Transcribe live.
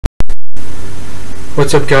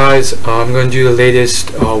What's up, guys? I'm going to do the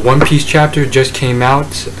latest One Piece chapter. Just came out,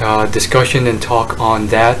 discussion and talk on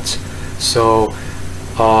that. So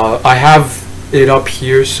I have it up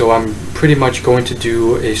here, so I'm pretty much going to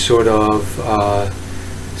do a sort of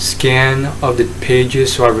scan of the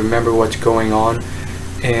pages so I remember what's going on,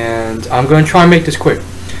 and I'm going to try and make this quick.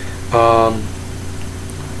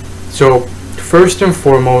 So first and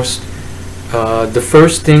foremost, the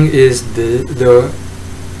first thing is the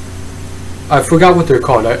I forgot what they're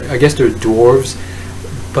called. I guess they're dwarves,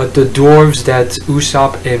 but the dwarves that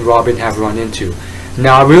Usopp and Robin have run into.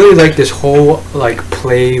 Now I really like this whole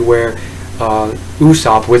play where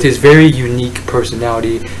Usopp, with his very unique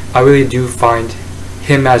personality, I really do find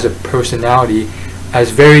him as a personality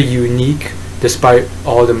as very unique despite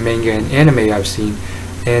all the manga and anime I've seen,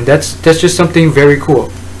 and that's just something very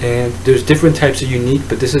cool. And there's different types of unique,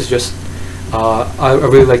 but this is just I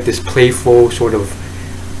really like this playful sort of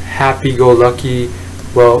happy-go-lucky,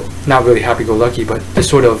 well, not really happy-go-lucky, but this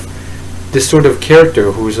sort of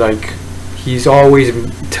character who's he's always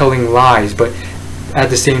telling lies, but at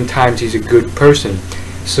the same time he's a good person.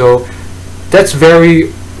 So that's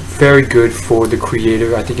very, very good for the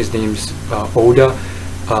creator. I think his name's Oda.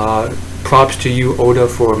 Props to you, Oda,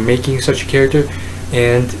 for making such a character,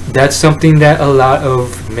 and that's something that a lot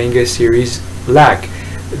of manga series lack.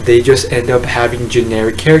 They just end up having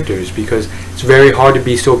generic characters because it's very hard to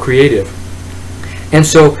be so creative. And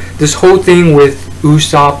so this whole thing with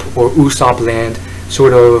Usopp or Usoppland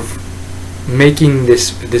sort of making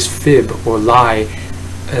this fib or lie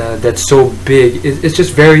that's so big, it's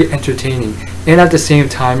just very entertaining, and at the same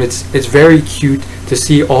time it's very cute to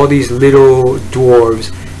see all these little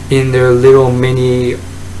dwarves in their little mini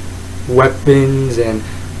weapons and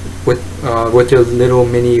with their little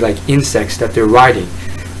mini insects that they're riding.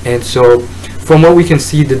 And so from what we can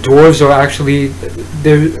see, the dwarves are actually,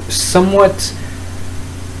 they're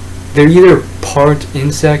either part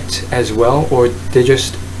insect as well, or they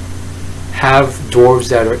just have dwarves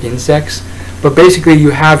that are insects. But basically you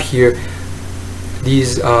have here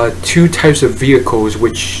these two types of vehicles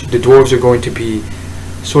which the dwarves are going to be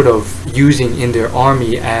sort of using in their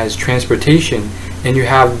army as transportation. And you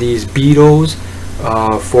have these beetles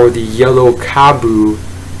for the yellow kabu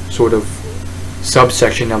sort of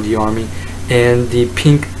subsection of the army, and the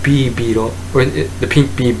pink bee beetle, or the pink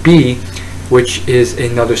bee, which is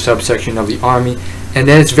another subsection of the army. And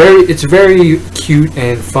then it's very cute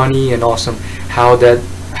and funny and awesome how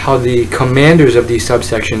the commanders of these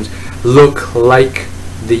subsections look like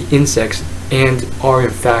the insects and are in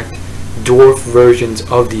fact dwarf versions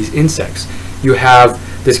of these insects. You have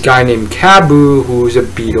this guy named Kabu, who's a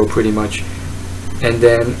beetle pretty much, and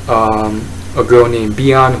then a girl named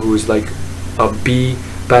Bion, who's like a bee,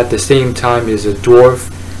 but at the same time is a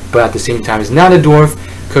dwarf, but at the same time is not a dwarf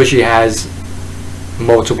because she has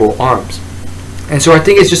multiple arms. And so I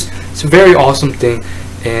think it's a very awesome thing,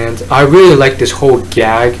 and I really like this whole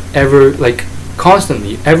gag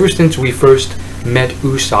constantly ever since we first met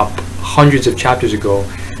Usopp hundreds of chapters ago.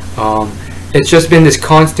 It's just been this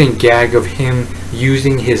constant gag of him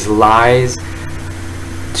using his lies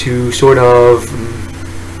to sort of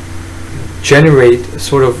generate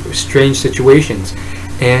sort of strange situations.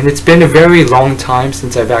 And it's been a very long time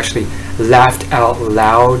since I've actually laughed out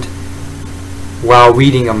loud while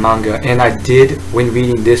reading a manga, and I did when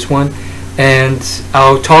reading this one, and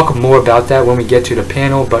I'll talk more about that when we get to the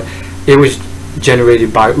panel. But it was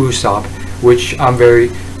generated by Usopp, which I'm very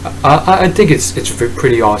I think it's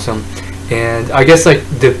pretty awesome. And I guess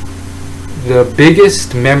the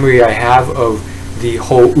biggest memory I have of the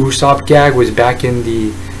whole Usopp gag was back in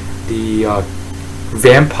the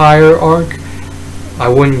vampire arc. I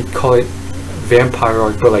wouldn't call it vampire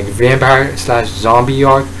arc, but vampire/zombie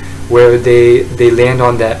arc, where they land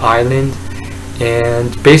on that island,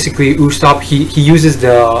 and basically Usopp he uses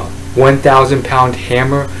the 1,000-pound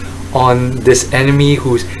hammer on this enemy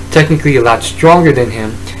who's technically a lot stronger than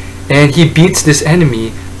him, and he beats this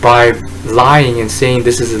enemy by lying and saying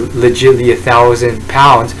this is legitimately 1,000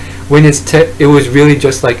 pounds when it was really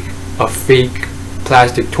just like a fake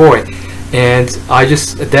plastic toy. And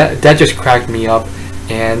that just cracked me up,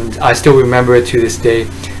 and I still remember it to this day.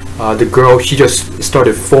 The girl, she just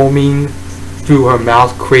started foaming through her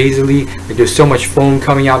mouth crazily, there's so much foam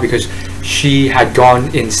coming out because she had gone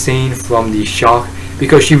insane from the shock,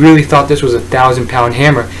 because she really thought this was a 1,000-pound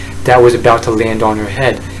hammer that was about to land on her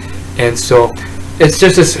head. And so it's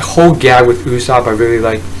just this whole gag with Usopp I really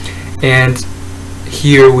like. And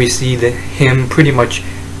here we see him pretty much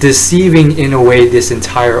deceiving in a way this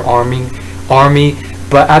entire army,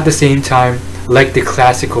 but at the same time, like the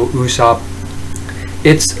classical Usopp,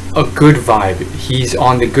 it's a good vibe. He's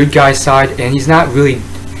on the good guy side, and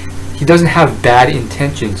he doesn't have bad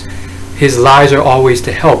intentions. His lies are always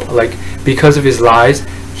to help. Like, because of his lies,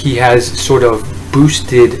 he has sort of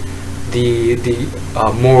boosted the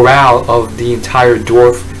morale of the entire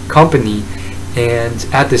dwarf company, and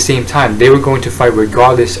at the same time they were going to fight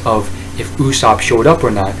regardless of if Usopp showed up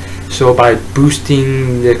or not. So by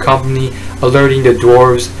boosting the company, alerting the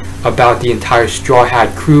dwarves about the entire Straw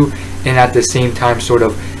Hat crew, and at the same time sort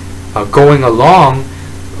of going along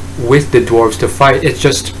with the dwarves to fight, it's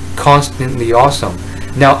just constantly awesome.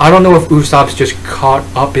 Now, I don't know if Usopp's just caught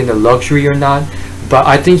up in the luxury or not, but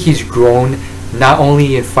I think he's grown not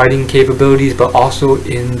only in fighting capabilities but also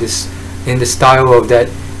in the style of that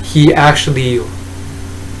he actually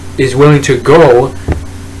is willing to go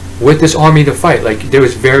with this army to fight. Like, there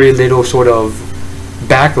was very little sort of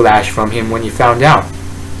backlash from him when he found out.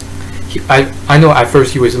 I know at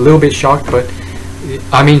first he was a little bit shocked, but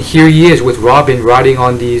I mean, here he is with Robin riding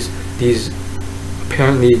on these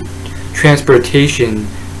apparently transportation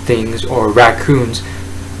things or raccoons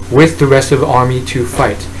with the rest of the army to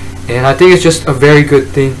fight. And I think it's just a very good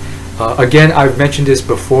thing. Again, I've mentioned this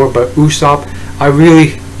before, but Usopp, I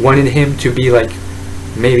really wanted him to be like,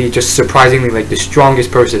 maybe just surprisingly, like the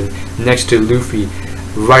strongest person next to Luffy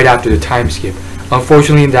right after the time skip.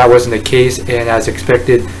 Unfortunately, that wasn't the case, and as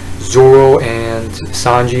expected, Zoro and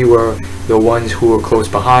Sanji were the ones who were close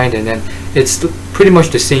behind, and then it's pretty much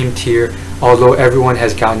the same tier, although everyone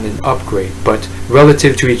has gotten an upgrade. But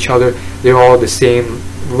relative to each other, they're all the same,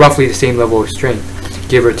 roughly the same level of strength,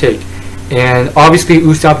 give or take. And obviously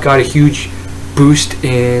Usopp got a huge boost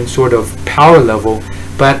in sort of power level,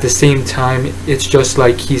 but at the same time it's just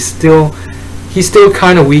like he's still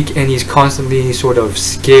kind of weak, and he's constantly sort of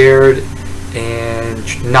scared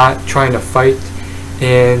and not trying to fight.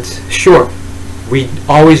 And sure, we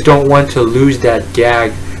always don't want to lose that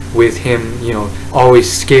gag with him, you know,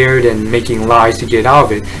 always scared and making lies to get out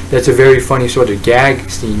of it. That's a very funny sort of gag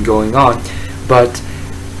scene going on, but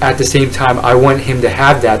at the same time I want him to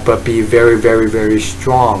have that, but be very, very, very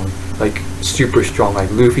strong, like super strong, like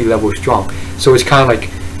Luffy level strong. So it's kind of like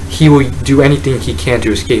he will do anything he can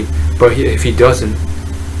to escape, but if he doesn't,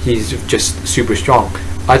 he's just super strong.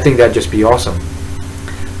 I think that'd just be awesome.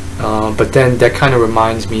 But then that kind of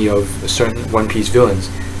reminds me of certain One Piece villains,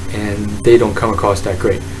 and they don't come across that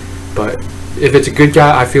great. But if it's a good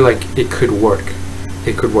guy, I feel like it could work.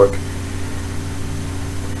 It could work.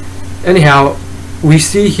 Anyhow, we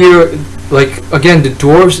see here, like, again, the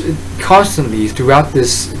dwarves constantly throughout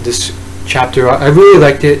this chapter. I really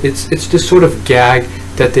liked it. It's this sort of gag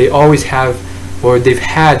that they always have, or they've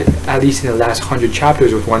had at least in the last 100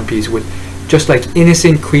 chapters with One Piece, with just like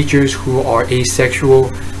innocent creatures who are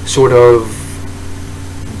asexual, sort of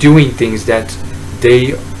doing things that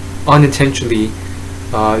they unintentionally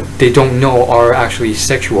they don't know are actually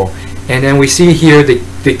sexual. And then we see here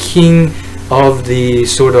the king of the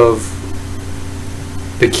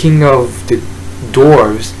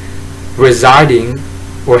dwarves residing,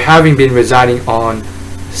 or having been residing on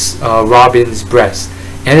Robin's breast.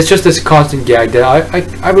 And it's just this constant gag that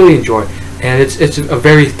I really enjoy, and it's a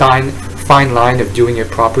very fine line of doing it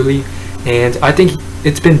properly, and I think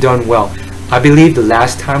it's been done well. I believe the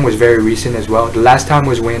last time was very recent as well. The last time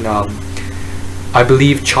was when I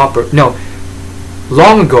believe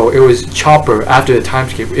long ago it was Chopper after the time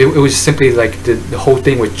skip. It was simply like the whole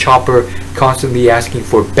thing with Chopper constantly asking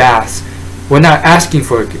for baths. Well, not asking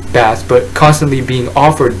for baths, but constantly being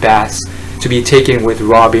offered baths to be taken with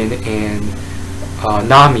Robin and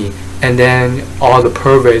Nami, and then all the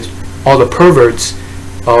perverts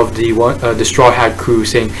of the Straw Hat crew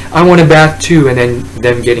saying, "I want a bath too," and then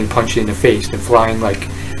them getting punched in the face and flying like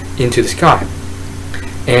into the sky.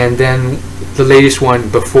 And then the latest one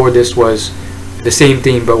before this was the same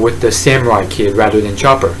thing, but with the samurai kid rather than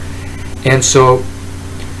Chopper. And so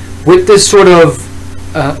with this sort of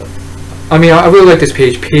I mean, I really like this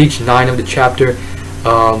page 9 of the chapter.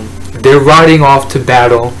 They're riding off to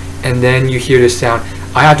battle, and then you hear this sound.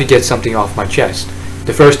 I have to get something off my chest.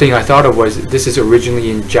 The first thing I thought of was, this is originally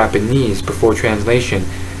in Japanese before translation.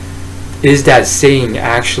 Is that saying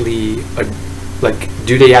actually like,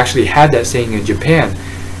 do they actually have that saying in Japan?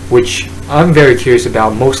 Which I'm very curious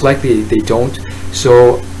about. Most likely they don't.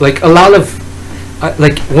 So like a lot of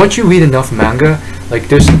like, once you read enough manga, like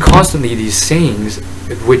there's constantly these sayings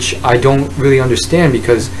which I don't really understand,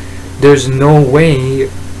 because there's no way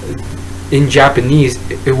in Japanese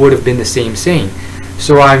it would have been the same saying.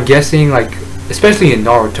 So I'm guessing, like, especially in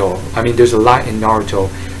Naruto, I mean, there's a lot in Naruto.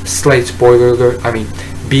 Slight spoiler alert, I mean,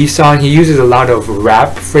 B-san, he uses a lot of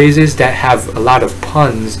rap phrases that have a lot of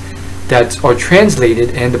puns that are translated,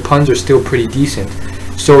 and the puns are still pretty decent.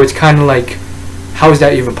 So it's kind of like, how is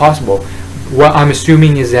that even possible? What I'm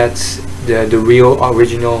assuming is that the real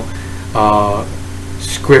original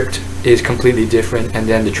script is completely different, and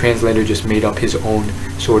then the translator just made up his own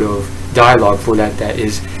sort of dialogue for that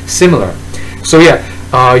is similar. So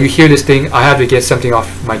yeah, you hear this thing, I have to get something off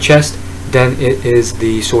my chest. Then it is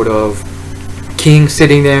the sort of king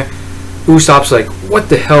sitting there. Usopp's like, what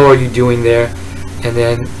the hell are you doing there? And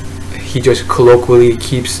then he just colloquially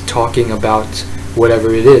keeps talking about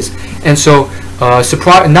whatever it is. And so,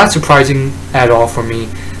 not surprising at all for me,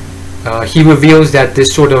 he reveals that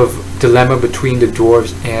this sort of dilemma between the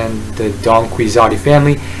dwarves and the Don Quixote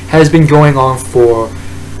family has been going on for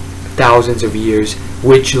thousands of years,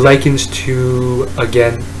 which likens to,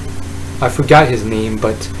 again, I forgot his name,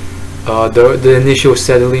 but the initial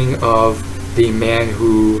settling of the man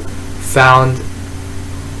who found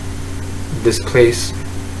this place.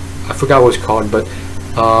 I forgot what it's called, but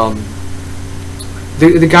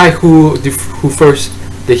the guy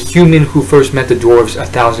the human who first met the dwarves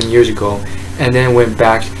 1,000 years ago, and then went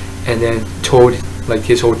back and then told like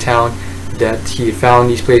his whole town that he found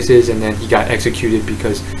these places, and then he got executed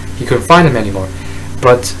because he couldn't find them anymore.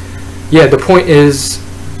 But yeah, the point is,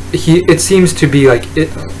 it seems to be like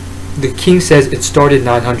the king says it started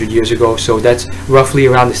 900 years ago, so that's roughly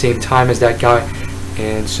around the same time as that guy.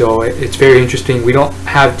 And so it's very interesting. We don't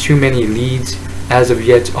have too many leads as of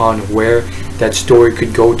yet on where that story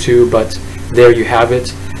could go to, but there you have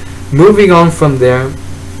it. Moving on from there,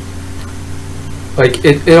 like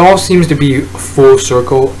it all seems to be full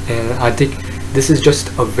circle, and I think this is just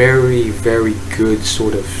a very, very good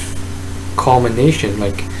sort of culmination.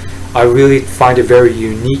 Like, I really find it very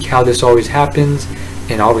unique how this always happens,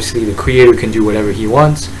 and obviously the creator can do whatever he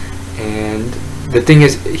wants, and the thing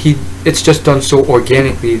is, it's just done so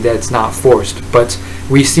organically that it's not forced. But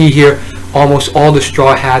we see here almost all the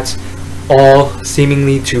Straw Hats all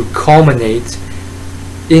seemingly to culminate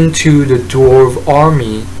into the dwarf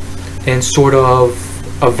army, and sort of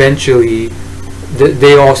eventually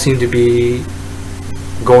they all seem to be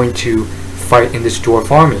going to fight in this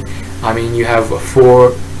dwarf army. I mean, you have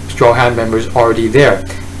 4 Straw Hat members already there,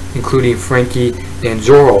 including Frankie and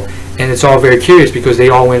Zoro, and it's all very curious because they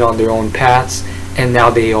all went on their own paths, and now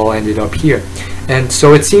they all ended up here. And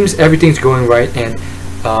so it seems everything's going right, and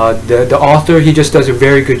the author, he just does a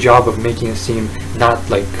very good job of making it seem not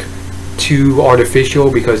like too artificial,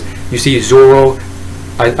 because you see Zoro,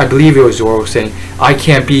 I believe it was Zoro saying, I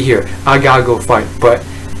can't be here, I gotta go fight, but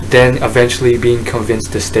then eventually being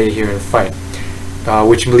convinced to stay here and fight.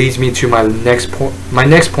 Which leads me to my next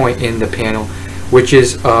point in the panel, which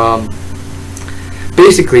is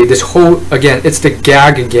basically this whole, again, it's the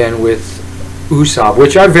gag again with Usopp,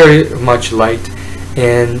 which I very much liked,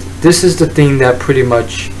 and this is the thing that pretty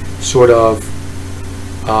much sort of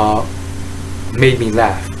made me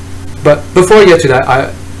laugh. But before I get to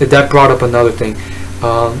that, that brought up another thing.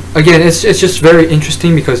 Again, it's just very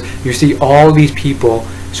interesting because you see all these people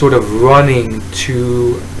sort of running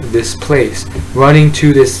to this place, running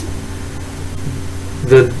to this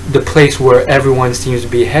the place where everyone seems to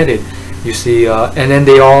be headed. You see, and then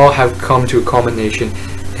they all have come to a culmination,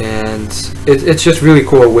 and it's just really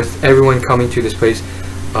cool with everyone coming to this place.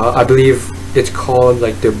 I believe it's called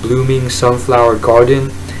like the Blooming Sunflower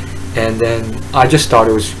Garden, and then I just thought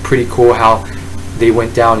it was pretty cool how they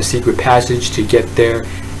went down a secret passage to get there,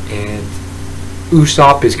 and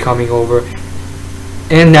Usopp is coming over.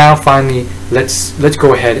 And now finally, let's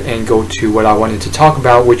go ahead and go to what I wanted to talk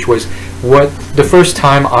about, which was the first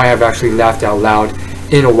time I have actually laughed out loud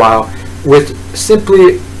in a while, with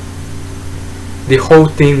simply the whole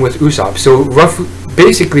thing with Usopp. So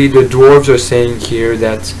basically the dwarves are saying here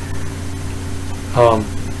that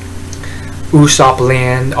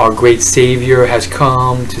Usoppland, our great savior, has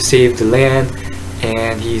come to save the land,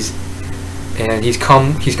 and he's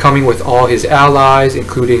coming with all his allies,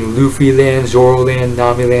 including Luffy Land, Zoro Land,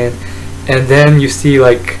 Nami Land. And then you see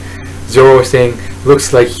like Zoro saying,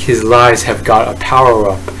 looks like his lies have got a power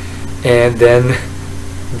up. And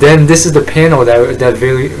then this is the panel that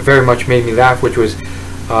very, very much made me laugh, which was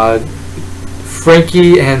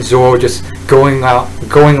Frankie and Zoro just going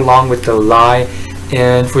along with the lie,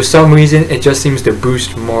 and for some reason it just seems to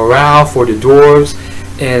boost morale for the dwarves,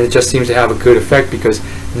 and it just seems to have a good effect because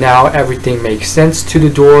now everything makes sense to the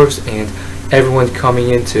dwarves, and everyone's coming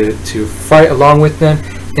in to fight along with them,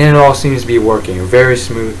 and it all seems to be working very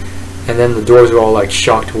smooth. And then the dwarves are all like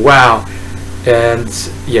shocked, wow. And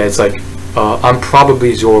yeah, it's like I'm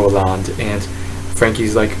probably Zoroland, and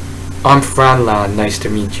Frankie's like, I'm Franland, nice to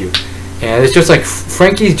meet you. And it's just like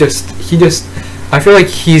Frankie's I feel like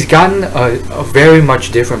he's gotten a very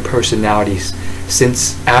much different personalities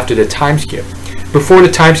since after the time skip. before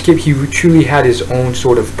the time skip, he truly had his own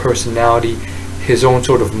sort of personality, his own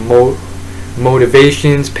sort of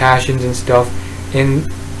motivations, passions, and stuff, and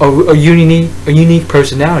a unique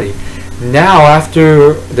personality. Now,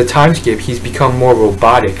 after the time skip, he's become more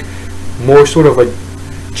robotic, more sort of a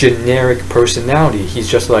generic personality. He's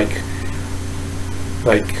just like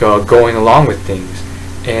going along with things,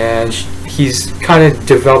 and he's kind of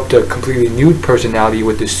developed a completely new personality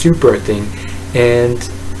with the super thing, and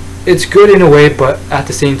it's good in a way, but at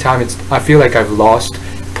the same time, I feel like I've lost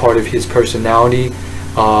part of his personality.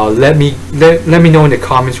 Let me know in the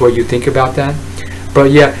comments what you think about that.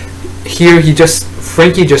 But yeah, here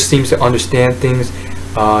Frankie just seems to understand things,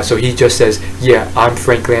 so he just says, "Yeah, I'm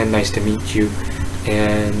Frankland, nice to meet you,"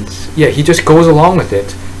 and yeah, he just goes along with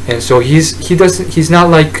it. And so he's not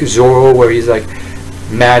like Zoro, where he's like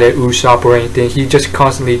mad at Usopp or anything. He just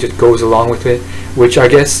constantly just goes along with it, which I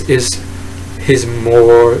guess is his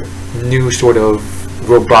more new sort of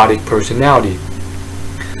robotic personality.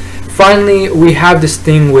 Finally, we have this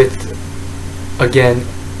thing with, again,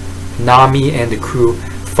 Nami and the crew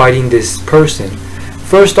fighting this person.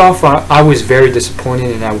 First off, I was very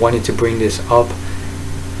disappointed, and I wanted to bring this up.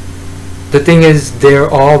 The thing is, they're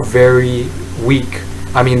all very weak.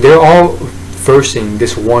 I mean, they're all versing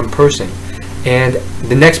this one person. And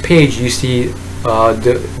the next page, you see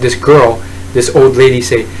this girl, this old lady,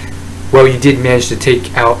 say, "Well, you did manage to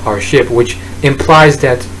take out our ship," which implies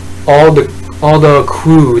that all the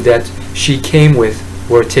crew that she came with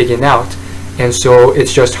were taken out, and so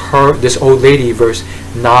it's just her, this old lady, versus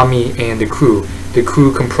Nami and the crew. The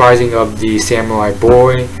crew comprising of the samurai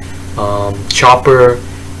boy, Chopper,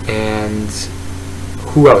 and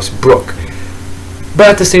who else? Brook. But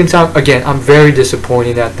at the same time, again, I'm very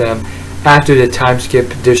disappointed at them. After the time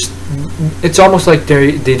skip, it's almost like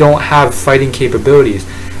they don't have fighting capabilities.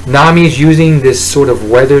 Nami is using this sort of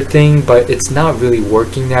weather thing, but it's not really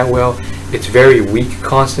working that well. It's very weak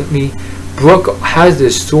constantly. Brook has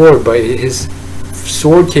this sword, but his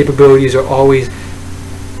sword capabilities are always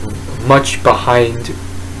much behind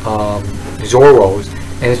Zoro's,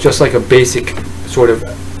 and it's just like a basic sort of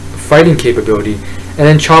fighting capability. And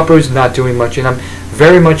then Chopper's not doing much, and I'm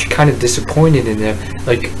very much kind of disappointed in them.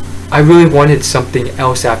 Like, I really wanted something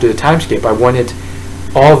else after the time skip. I wanted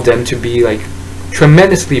all of them to be like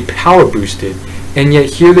tremendously power boosted, and yet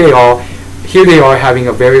here they are having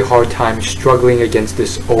a very hard time struggling against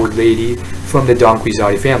this old lady from the Don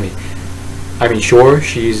Quixote family. I mean, sure,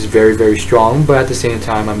 she's very, very strong, but at the same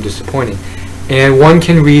time, I'm disappointed. And one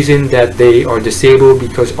can reason that they are disabled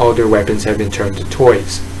because all their weapons have been turned to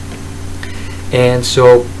toys. And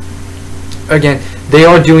so, again, they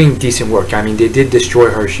are doing decent work. I mean, they did destroy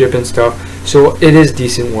her ship and stuff, so it is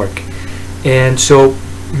decent work. And so,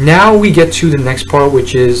 now we get to the next part,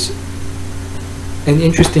 which is an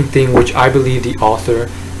interesting thing, which I believe the author,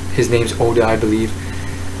 his name's Oda, I believe,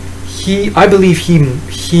 he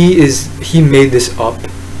made this up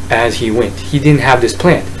as he went. He didn't have this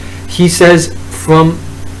planned. He says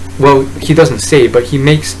well, he doesn't say, but he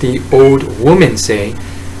makes the old woman say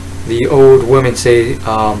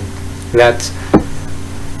that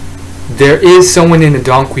there is someone in the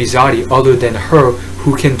Don Quixote other than her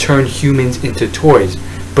who can turn humans into toys,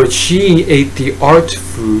 but she ate the art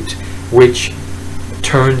fruit, which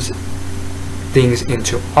turns things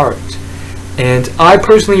into art. And I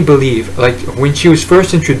personally believe, like, when she was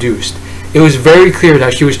first introduced, it was very clear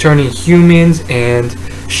that she was turning humans and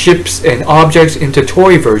ships and objects into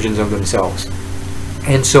toy versions of themselves.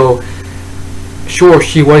 And so, sure,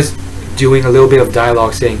 she was doing a little bit of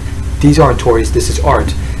dialogue saying, these aren't toys, this is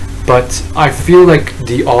art. But I feel like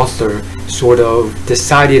the author sort of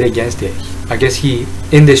decided against it. I guess he,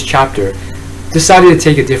 in this chapter, decided to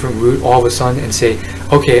take a different route all of a sudden and say,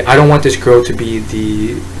 okay, I don't want this girl to be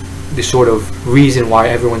the sort of reason why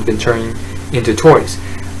everyone's been turning into toys.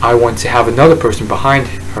 I want to have another person behind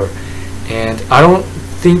her. And I don't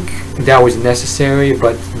think that was necessary,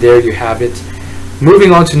 but there you have it.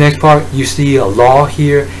 Moving on to the next part, you see a Law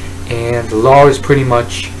here, and the Law is pretty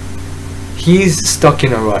much, he's stuck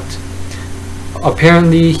in a rut.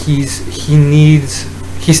 Apparently he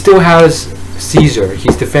still has Caesar.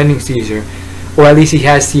 He's defending Caesar, or at least he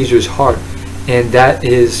has Caesar's heart, and that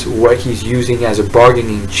is what he's using as a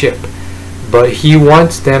bargaining chip. But he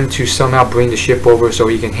wants them to somehow bring the ship over so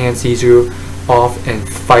he can hand Caesar off and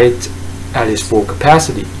fight at his full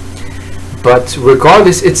capacity. But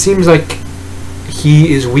regardless, it seems like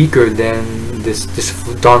he is weaker than this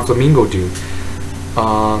Don Flamingo dude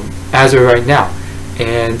as of right now,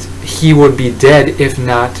 and he would be dead if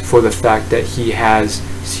not for the fact that he has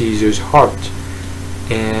Caesar's heart.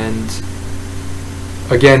 And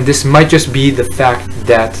again, this might just be the fact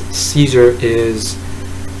that Caesar is,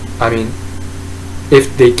 I mean,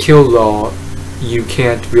 if they kill Law, you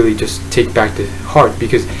can't really just take back the heart,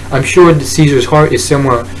 because I'm sure the Caesar's heart is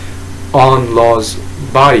somewhere on Law's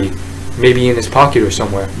body, maybe in his pocket or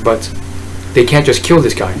somewhere, but they can't just kill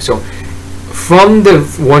this guy. So from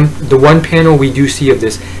the one panel we do see of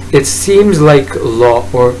this, it seems like Law,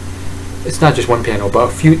 or it's not just one panel, but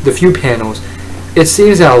the few panels, it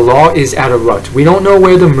seems that Law is at a rut. We don't know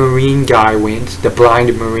where the Marine guy went, the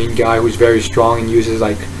blind Marine guy who's very strong and uses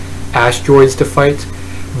like asteroids to fight.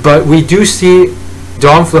 But we do see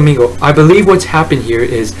Don Flamingo. I believe what's happened here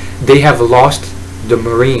is they have lost the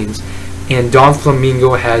Marines, and Don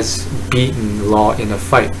Flamingo has beaten Law in a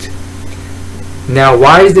fight. Now,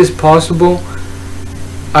 why is this possible?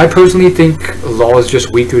 I personally think Law is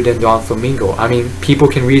just weaker than Don Flamingo. I mean, people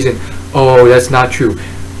can reason, oh, that's not true.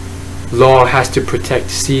 Law has to protect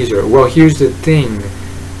Caesar. Well, here's the thing.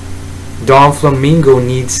 Don Flamingo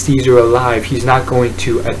needs Caesar alive. He's not going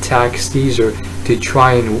to attack Caesar to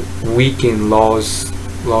try and weaken Law's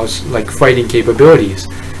like fighting capabilities.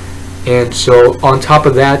 And so on top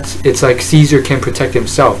of that, it's like Caesar can protect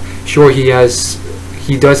himself. Sure, he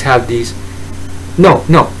does have these. No.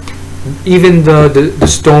 Even the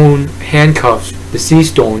stone handcuffs, the sea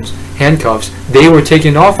stones handcuffs, they were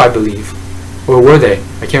taken off, I believe. Or were they?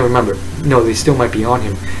 I can't remember. No, they still might be on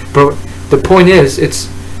him. But the point is, it's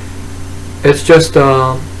just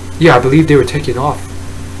yeah, I believe they were taken off.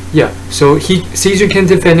 Yeah, so Caesar can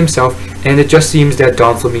defend himself, and it just seems that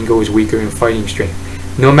Don Flamingo is weaker in fighting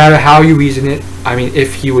strength. No matter how you reason it, I mean,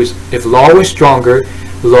 if Law was stronger,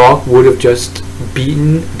 Law would have just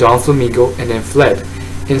beaten Don Flamingo and then fled.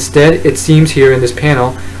 Instead, it seems here in this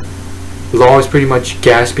panel, Law is pretty much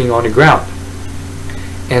gasping on the ground.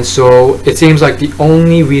 And so it seems like the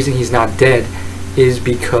only reason he's not dead is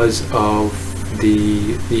because of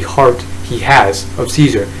the heart he has of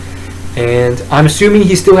Caesar. And I'm assuming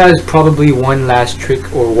he still has probably one last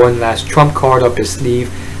trick or one last trump card up his sleeve.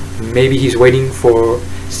 Maybe he's waiting for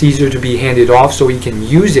Caesar to be handed off so he can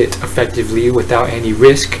use it effectively without any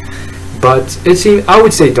risk. But it seems, I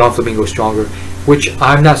would say Don Flamingo is stronger, which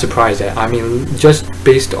I'm not surprised at. I mean, just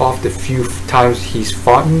based off the few times he's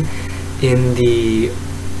fought in the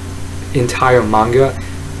entire manga,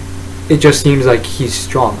 it just seems like he's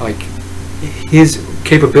strong. Like, his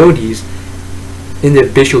capabilities in the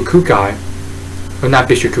Bishokukai, or not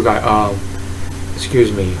Bishokukai,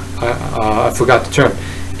 excuse me, I forgot the term.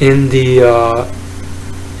 In the,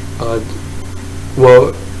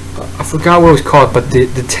 well, I forgot what it was called, but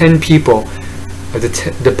the 10 people,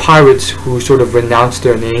 the pirates who sort of renounced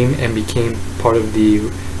their name and became part of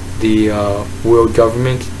the world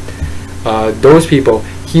government, those people,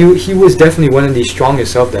 he was definitely one of the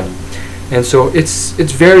strongest of them. And so it's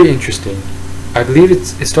very interesting. I believe it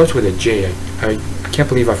starts with a J. I can't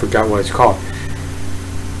believe I forgot what it's called.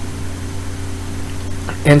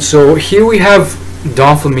 And so here we have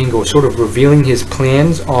Don Flamingo sort of revealing his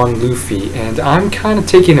plans on Luffy, and I'm kind of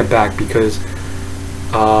taken aback because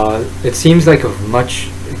it seems like a much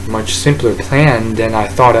simpler plan than I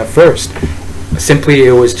thought at first. Simply,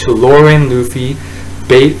 it was to lure in Luffy,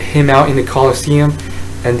 bait him out in the Colosseum,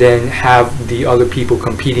 and then have the other people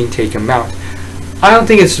competing take him out. I don't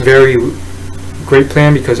think it's very great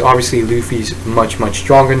plan because obviously Luffy's much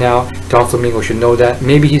stronger now. Don Flamingo should know that.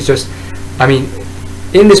 Maybe he's just, I mean,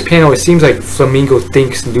 in this panel it seems like Flamingo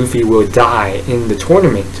thinks Luffy will die in the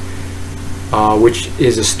tournament, which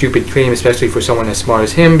is a stupid claim, especially for someone as smart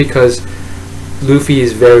as him, because Luffy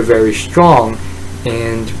is very strong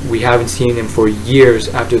and we haven't seen him for years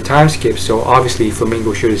after the time skip, so obviously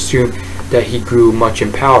Flamingo should assume that he grew much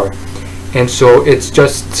in power. And so it's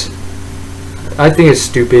just, I think it's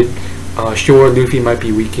stupid. Sure, Luffy might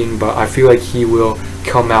be weakened, but I feel like he will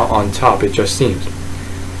come out on top, it just seems.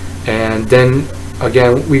 And then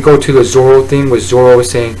again we go to the Zoro thing, with Zoro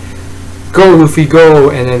saying, go Luffy,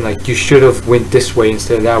 go, and then like, you should have went this way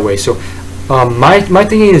instead of that way. So my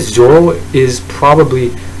thinking is Zoro is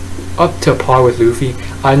probably up to par with Luffy.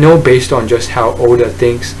 I know based on just how Oda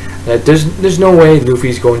thinks that there's no way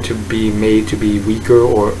Luffy's going to be made to be weaker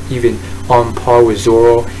or even on par with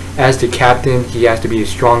Zoro. As the captain, he has to be the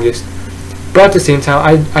strongest. But at the same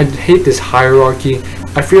time, I hate this hierarchy.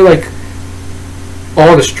 I feel like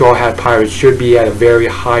all the Straw Hat Pirates should be at a very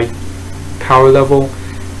high power level,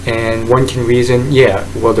 and one can reason, yeah,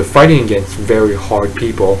 well, they're fighting against very hard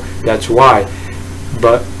people, that's why.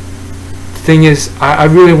 But the thing is, I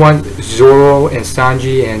really want Zoro and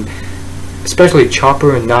Sanji and especially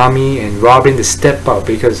Chopper and Nami and Robin to step up,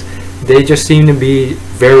 because they just seem to be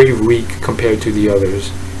very weak compared to the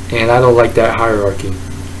others, and I don't like that hierarchy.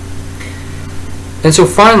 And so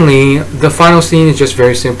finally, the final scene is just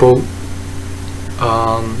very simple.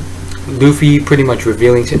 Luffy pretty much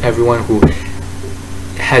revealing to everyone who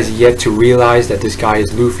has yet to realize that this guy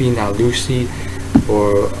is Luffy, not Lucy,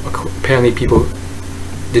 or apparently people,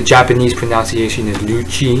 the Japanese pronunciation is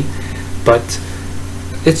Lucci, but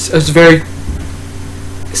it's very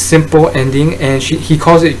simple ending, and he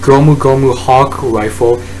calls it Gomu Gomu Hawk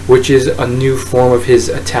Rifle, which is a new form of his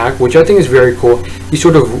attack, which I think is very cool. He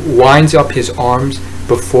sort of winds up his arms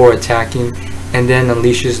before attacking and then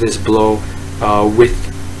unleashes this blow with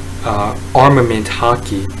armament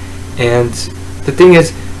haki. And the thing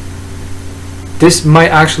is, this might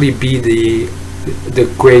actually be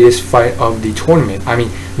the greatest fight of the tournament. I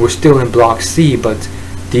mean, we're still in Block C, but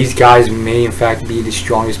these guys may in fact be the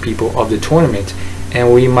strongest people of the tournament, and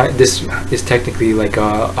this is technically like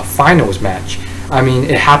a finals match. I mean,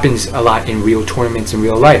 it happens a lot in real tournaments in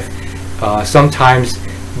real life. Sometimes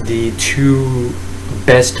the two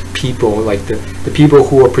best people, like the people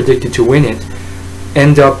who are predicted to win it,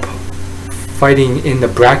 end up fighting in the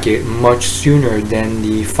bracket much sooner than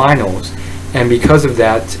the finals, and because of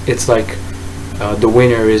that, it's like the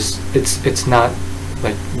winner is, it's not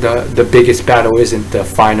like the biggest battle isn't the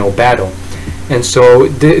final battle. And so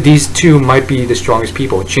these two might be the strongest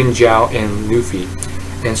people, Chin Jiao and Luffy.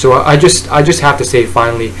 And so I just have to say,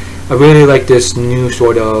 finally, I really like this new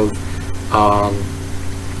sort of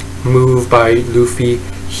move by Luffy.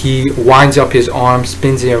 He winds up his arm,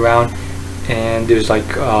 spins it around, and there's like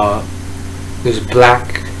there's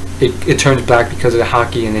black, it turns black because of the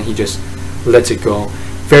haki, and then he just lets it go.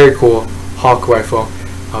 Very cool. Hawk Rifle,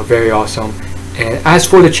 very awesome. And as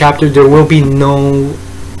for the chapter, there will be no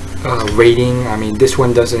rating. I mean, this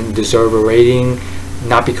one doesn't deserve a rating,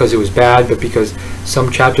 not because it was bad, but because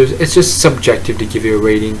some chapters, it's just subjective to give it a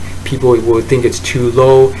rating. People will think it's too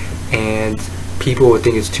low, and people will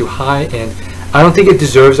think it's too high, and I don't think it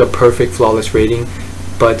deserves a perfect flawless rating,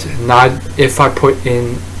 but not if I put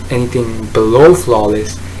in anything below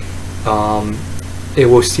flawless, it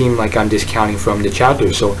will seem like I'm discounting from the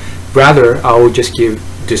chapter. So rather, I will just give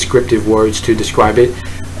descriptive words to describe it.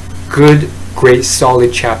 Good, great,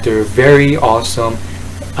 solid chapter, very awesome,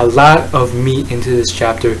 a lot of meat into this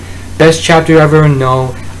chapter. Best chapter ever?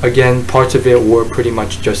 No. Again, parts of it were pretty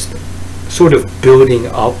much just sort of building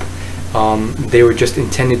up. They were just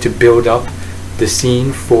intended to build up the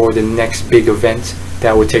scene for the next big event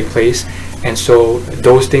that would take place, and so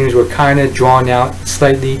those things were kind of drawn out,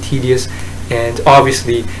 slightly tedious, and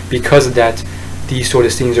obviously because of that, these sort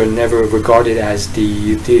of scenes are never regarded as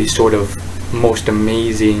the sort of most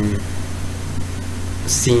amazing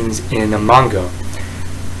scenes in a manga.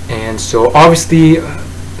 And so obviously,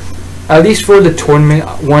 at least for the tournament,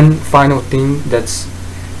 one final thing that's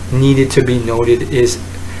needed to be noted is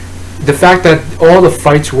the fact that all the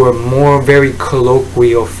fights were more very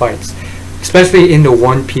colloquial fights, especially in the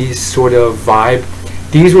One Piece sort of vibe.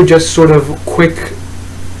 These were just sort of quick,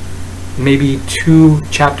 maybe 2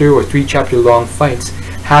 chapter or 3 chapter long fights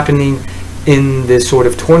happening in this sort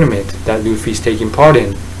of tournament that Luffy's taking part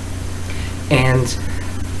in. And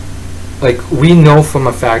like, we know from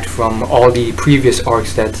a fact from all the previous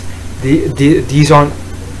arcs that these aren't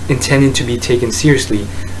intended to be taken seriously.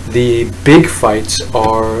 The big fights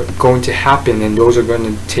are going to happen, and those are going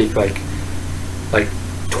to take like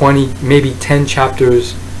 20, maybe 10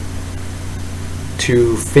 chapters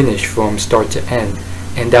to finish from start to end.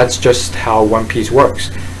 And that's just how One Piece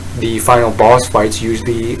works. The final boss fights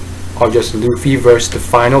usually are just Luffy versus the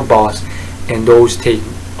final boss, and those take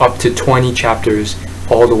up to 20 chapters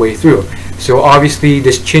all the way through. So obviously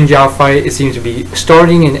this Chin Jiao fight, it seems to be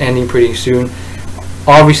starting and ending pretty soon.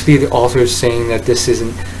 Obviously the author is saying that this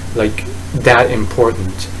isn't like that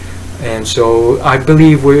important, and so I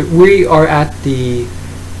believe we are at the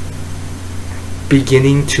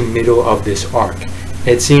beginning to middle of this arc.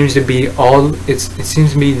 It seems to be it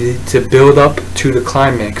seems to be to build up to the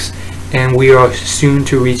climax, and we are soon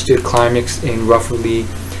to reach the climax in roughly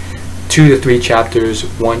 2 to 3 chapters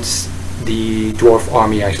once the dwarf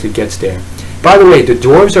army actually gets there. By the way, the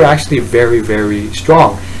dwarves are actually very, very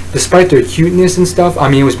strong, despite their cuteness and stuff. I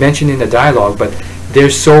mean, it was mentioned in the dialogue, but they're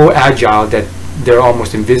so agile that they're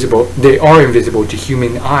almost invisible. They are invisible to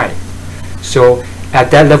human eye. So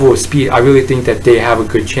at that level of speed, I really think that they have a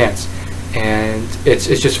good chance. And it's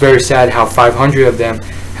just very sad how 500 of them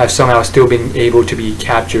have somehow still been able to be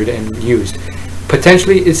captured and used.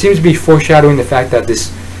 Potentially, it seems to be foreshadowing the fact that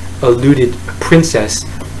this alluded princess,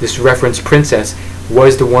 this referenced princess,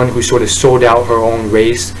 was the one who sort of sold out her own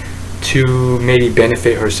race to maybe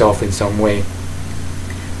benefit herself in some way.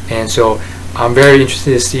 And so I'm very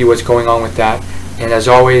interested to see what's going on with that. And as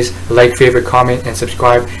always, like, favorite, comment, and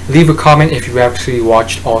subscribe. Leave a comment if you actually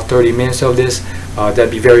watched all 30 minutes of this.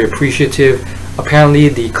 That'd be very appreciative. Apparently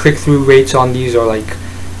the click-through rates on these are like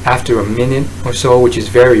after a minute or so, which is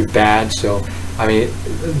very bad. So I mean,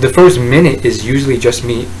 the first minute is usually just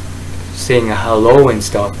me saying hello and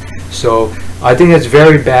stuff. So I think that's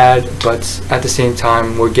very bad, but at the same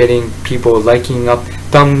time, we're getting people liking up,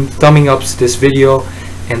 thumbing up this video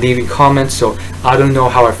and leaving comments. So I don't know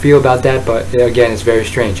how I feel about that, but again, it's very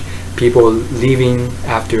strange. People leaving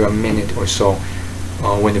after a minute or so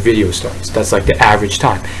when the video starts. That's like the average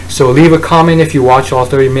time. So leave a comment if you watch all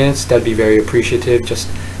 30 minutes. That'd be very appreciative. Just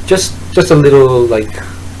a little like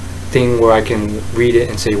thing where I can read it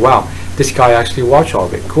and say, wow, this guy actually watched all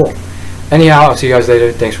of it. Cool. Anyhow, I'll see you guys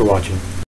later. Thanks for watching.